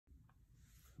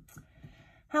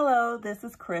Hello, this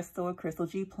is Crystal with Crystal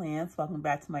G Plants. Welcome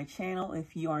back to my channel.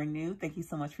 If you are new, thank you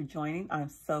so much for joining. I'm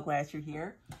so glad you're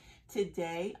here.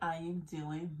 Today, I am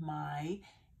doing my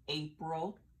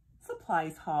April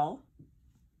supplies haul.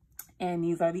 And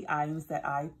these are the items that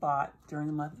I bought during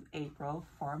the month of April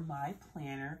for my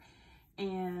planner.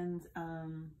 And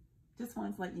just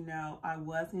wanted to let you know, I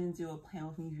was going to do a plan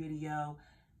with me video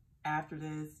after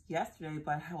this yesterday,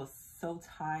 but I was so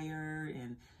tired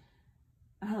and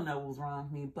I don't know what was wrong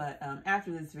with me, but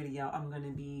after this video, I'm going to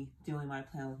be doing my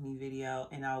plan with me video,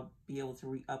 and I'll be able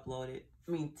to upload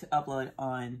it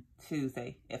on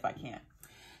Tuesday if I can.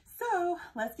 So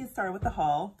let's get started with the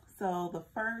haul. So the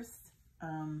first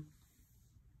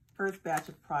batch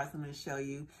of products I'm going to show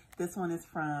you, this one is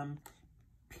from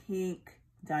Pink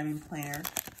Diamond Planner.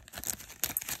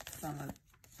 So I'm going to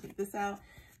take this out.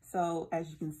 So as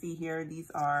you can see here,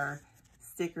 these are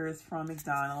stickers from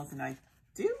McDonald's, and I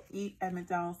do eat at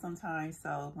McDonald's sometimes,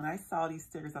 so when I saw these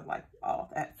stickers, I'm like, oh,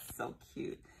 that's so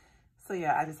cute. So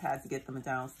yeah, I just had to get the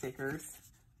McDonald's stickers.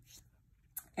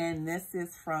 And this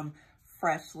is from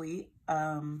Freshly.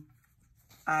 I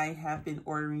have been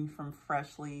ordering from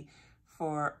Freshly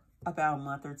for about a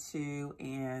month or two,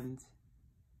 and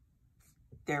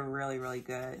they're really, really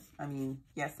good. I mean,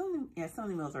 yeah, some of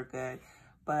the meals are good,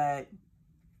 but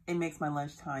it makes my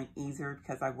lunchtime easier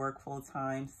because I work full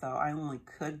time, so I only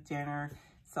cook dinner.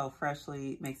 So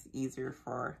Freshly makes it easier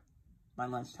for my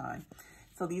lunchtime.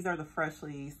 So these are the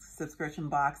Freshly subscription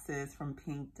boxes from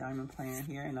Pink Diamond Planner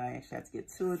here, and I actually had to get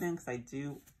 2 of them because I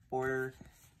do order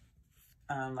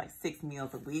like 6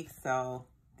 meals a week. So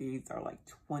these are like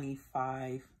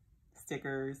 25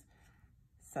 stickers.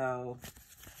 So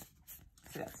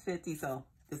that's 50. So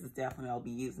this is definitely what I'll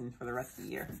be using for the rest of the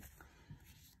year.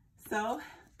 So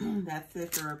that's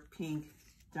it for Pink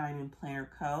Diamond Planner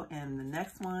Co. And the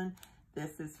next one,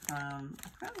 this is from, I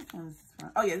forgot which one this is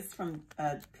from. Oh yeah, this is from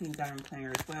Pink Diamond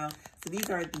Planner as well. So these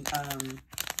are the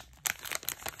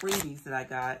freebies that I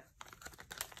got.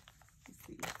 Let's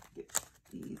see, get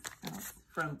these out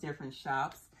from different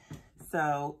shops.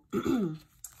 So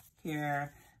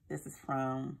here, this is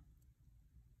from,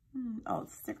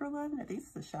 Sticker Lovin'. I think this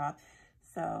is a shop.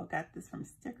 So got this from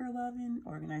Sticker Lovin',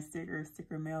 organized stickers,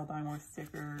 sticker mail, buy more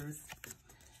stickers.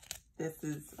 This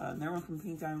is another one from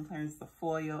Pink Diamond Planner. It's the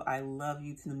foil. I love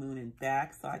you to the moon and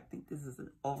back. So I think this is an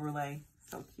overlay.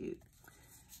 So cute.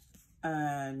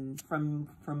 From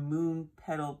Moon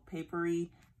Petal Papery,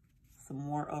 some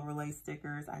more overlay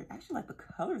stickers. I actually like the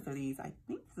colors of these. I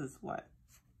think this is what?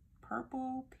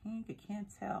 Purple, pink, I can't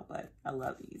tell, but I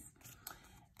love these.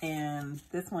 And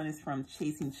this one is from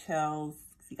Chasing Shells.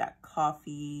 You got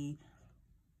coffee,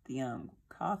 the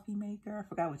coffee maker. I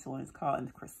forgot which one it's called, and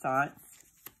the croissants.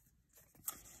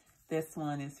 This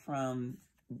one is from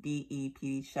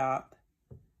BEP Shop.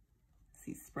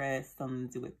 See, spread, something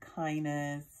to do with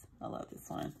kindness. I love this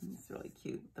one. It's really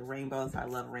cute. The rainbows, I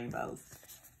love rainbows.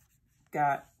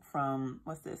 Got from,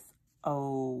 what's this? I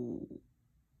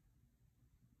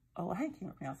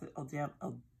can't pronounce it.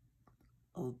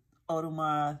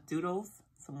 Odoma Doodles.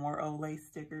 Some more Olay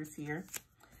stickers here.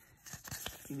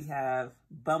 We have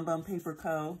Bum Bum Paper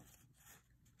Co.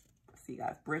 See, you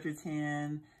got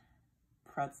Bridgerton,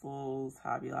 pretzels,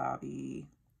 Hobby Lobby,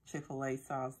 Chick-fil-A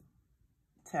sauce,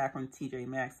 tag from TJ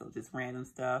Maxx, so just random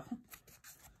stuff.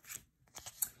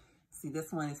 See,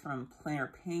 this one is from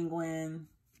Planner Penguin.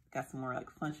 Got some more like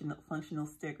functional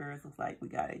stickers. Looks like we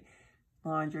got a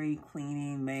laundry,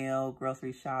 cleaning, mail,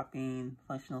 grocery shopping,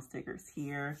 functional stickers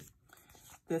here.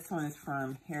 This one is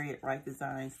from Harriet Wright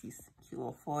Designs. These cute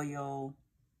little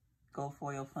gold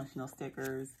foil functional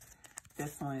stickers.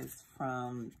 This one is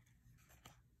from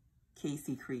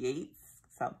Casey Creates.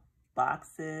 Some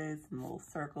boxes and little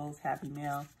circles, Happy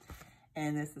Mail.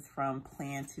 And this is from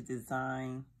Plan to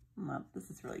Design. This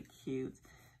is really cute.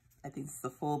 I think this is a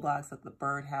full box of the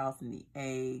birdhouse and the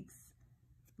eggs.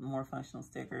 More functional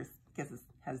stickers. I guess it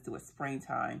has to do with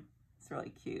springtime. It's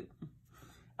really cute.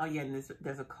 Oh yeah, and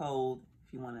there's a code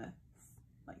if you want to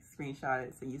like screenshot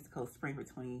it. So use the code SPRING for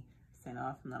 20%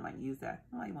 off, and I might use that.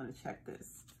 I might want to check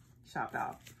this shop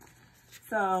out.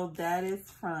 So that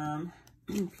is from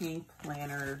Pink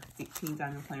Diamond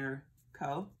Planner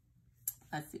Co.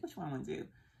 Let's see which one I want to do.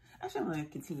 Actually, I'm going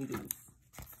to continue doing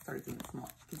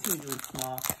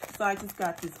small. So I just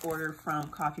got this order from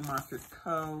Coffee Monsters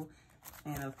Co.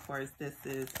 And of course, this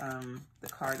is the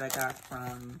card I got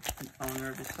from the owner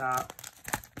of the shop.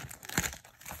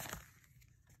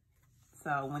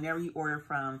 So whenever you order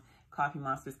from Coffee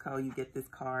Monsters Co., you get this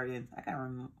card, and I gotta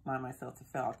remind myself to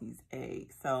fill out these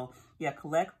eggs. So yeah,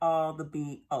 collect all the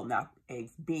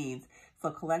beans. So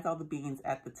collect all the beans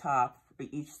at the top for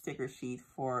each sticker sheet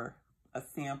for a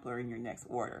sampler in your next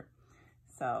order.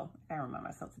 So I remind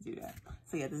myself to do that.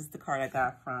 So yeah, this is the card I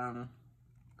got from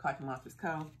Coffee Monsters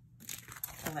Co.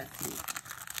 So let's see.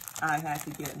 I had to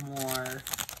get more.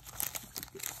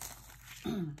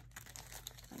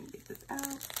 Let me get this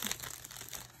out.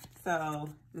 So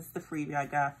this is the freebie I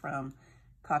got from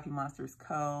Coffee Monsters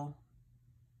Co.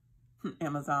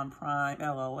 Amazon Prime,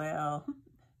 LOL.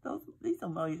 These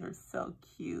emojis are so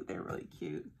cute. They're really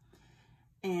cute.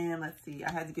 And let's see,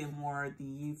 I had to get more of the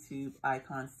YouTube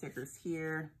icon stickers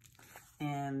here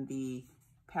and the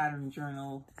pattern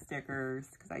journal stickers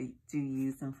because I do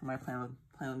use them for my Plan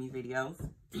With Me videos.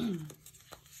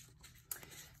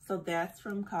 So that's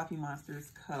from Coffee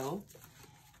Monsters Co.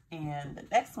 And the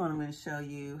next one I'm going to show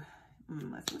you,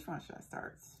 let's see, which one should I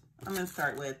start? I'm going to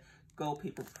start with Gold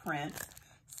Paper Print.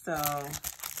 So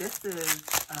this is,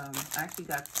 I actually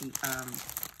got the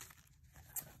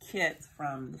kit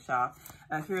from the shop.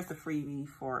 Here's the freebie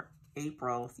for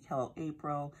April. See, Hello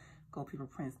April, Gold Paper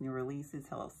Prints new releases,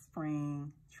 Hello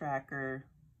Spring, tracker.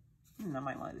 I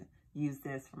might want to use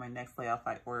this for my next layout if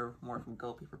I order more from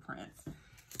Gold Paper Prints.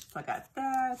 So I got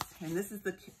that, and this is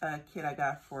the kit I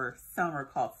got for summer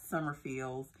called Summer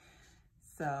Feels.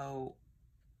 So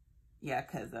yeah,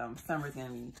 because summer's gonna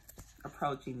be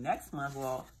approaching next month.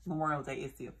 Well, Memorial Day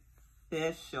is the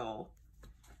official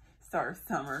start of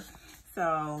summer.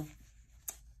 So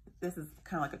this is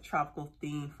kind of like a tropical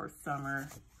theme for summer.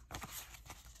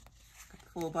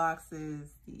 Full boxes,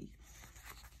 the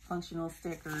functional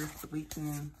stickers, the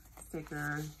weekend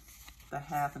stickers, the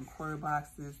half and quarter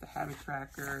boxes, the habit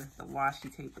tracker, the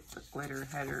washi tape with the glitter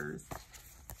headers.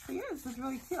 So yeah, this is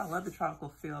really cute. I love the tropical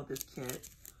feel of this kit.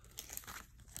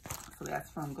 So that's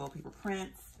from Gold Paper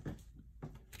Prints.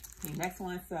 Okay, next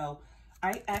one. So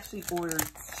I actually ordered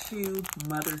 2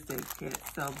 Mother's Day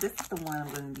kits. So this is the one I'm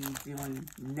going to be doing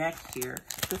next year.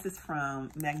 This is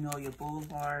from Magnolia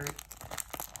Boulevard.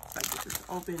 If I get this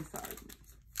open, sorry.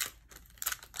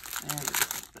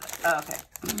 Oh, okay.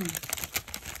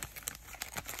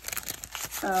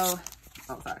 So,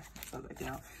 oh, sorry.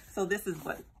 So this is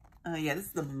what, yeah, this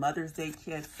is the Mother's Day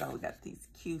kit. So we got these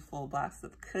cute full boxes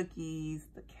of cookies,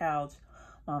 the couch,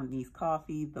 Mom needs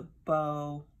coffee, the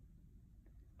bow,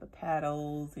 the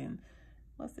paddles, and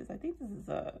what's this? I think this is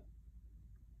a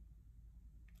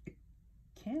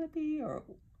canopy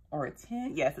or a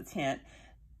tent. Yeah, it's a tent.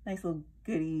 Nice little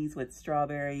goodies with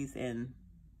strawberries and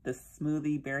the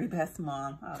smoothie Berry Best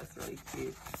Mom. Oh, it's really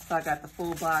cute. So I got the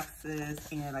full boxes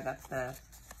and I got the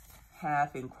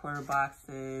half and quarter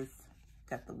boxes.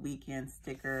 Got the weekend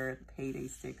sticker, the payday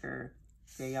sticker,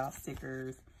 day off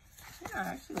stickers. Yeah, I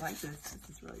actually like this. This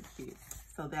is really cute.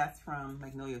 So that's from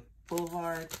Magnolia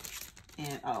Boulevard.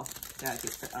 And oh, gotta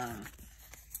get the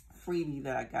freebie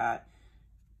that I got.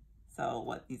 So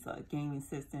what, these gaming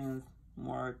systems,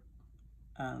 more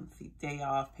see, day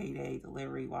off, payday,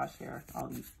 delivery, wash hair, all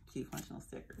these cute functional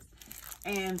stickers.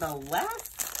 And the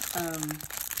last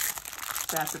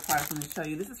batch of products I'm going to show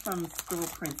you, this is from Scribble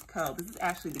Prints Co. This is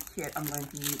actually the kit I'm going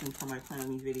to be using for my Plan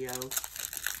With Me videos.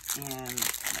 And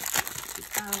let's get this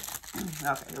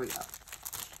out. Okay, here we go.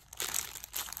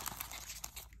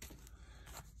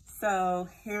 So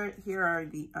here are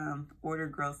the Order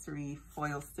Grocery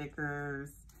foil stickers.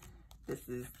 This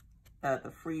is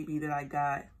the freebie that I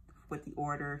got with the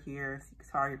order here.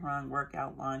 Target run,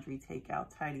 workout, laundry,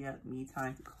 takeout, tidy up, me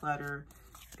time, declutter.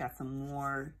 Got some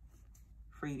more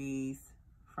freebies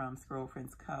from Scribble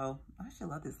Prints Co. I actually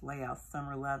love this layout.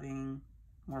 Summer loving,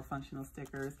 more functional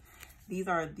stickers. These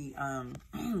are the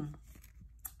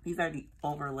these are the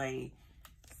overlay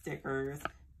stickers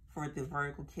for the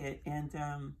vertical kit, and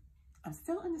I'm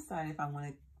still undecided if I want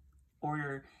to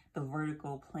order the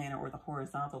vertical planner or the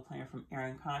horizontal planner from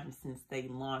Erin Condren since they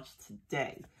launched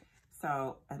today.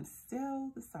 So I'm still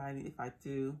deciding if I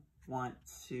do want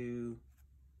to,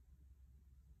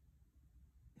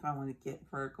 if I want to get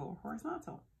vertical or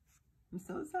horizontal. I'm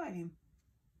still deciding,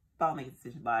 but I'll make a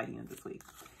decision by the end of this week.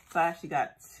 So I actually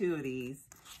got 2 of these,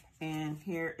 and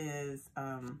here is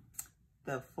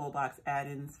the full box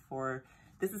add-ins for,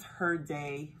 this is Her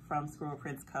Day from Scribble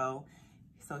Prints Co.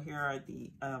 So here are the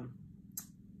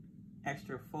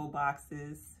extra full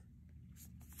boxes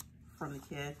from the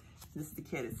kit. This is the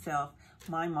kit itself.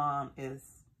 My mom is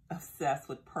obsessed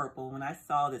with purple. When I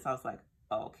saw this, I was like,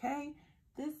 okay,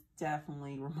 this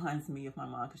definitely reminds me of my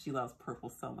mom because she loves purple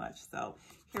so much. So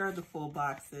here are the full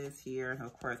boxes here. And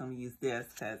of course, I'm gonna use this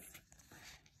because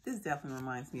this definitely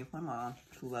reminds me of my mom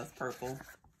who loves purple.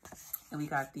 And we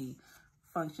got the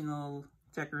functional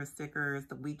decorative stickers,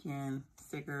 the weekend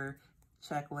sticker,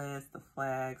 checklist, the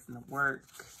flags, and the work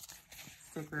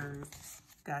stickers.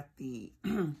 Got the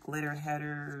glitter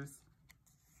headers,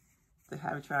 the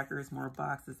habit trackers, more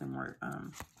boxes and more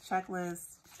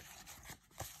checklists.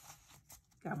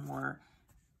 Got more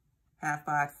half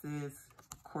boxes,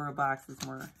 quarter boxes,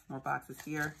 more boxes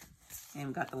here. And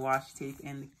we got the washi tape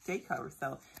and the date cover.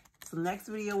 So next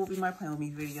video will be my Plan With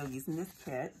Me video using this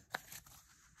kit.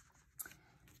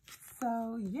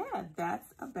 So yeah,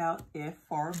 that's about it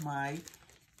for my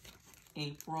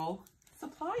April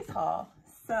supplies haul.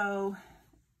 So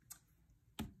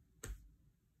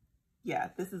yeah,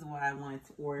 this is what I wanted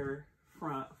to order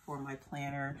for my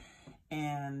planner.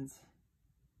 And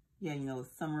yeah, you know,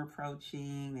 summer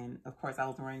approaching, and of course I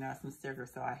was running out of some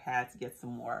stickers, so I had to get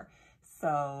some more.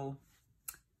 So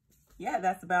yeah,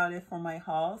 that's about it for my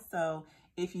haul. So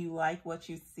if you like what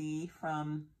you see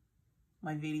from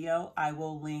my video, I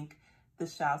will link the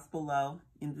shops below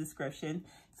in the description.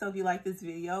 So if you like this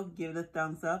video, give it a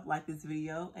thumbs up, like this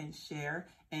video, and share,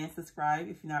 and subscribe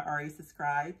if you're not already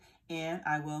subscribed. And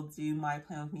I will do my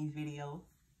Plan With Me video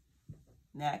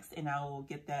next, and I will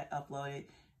get that uploaded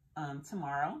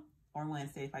tomorrow or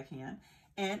Wednesday if I can.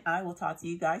 And I will talk to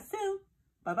you guys soon.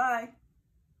 Bye-bye.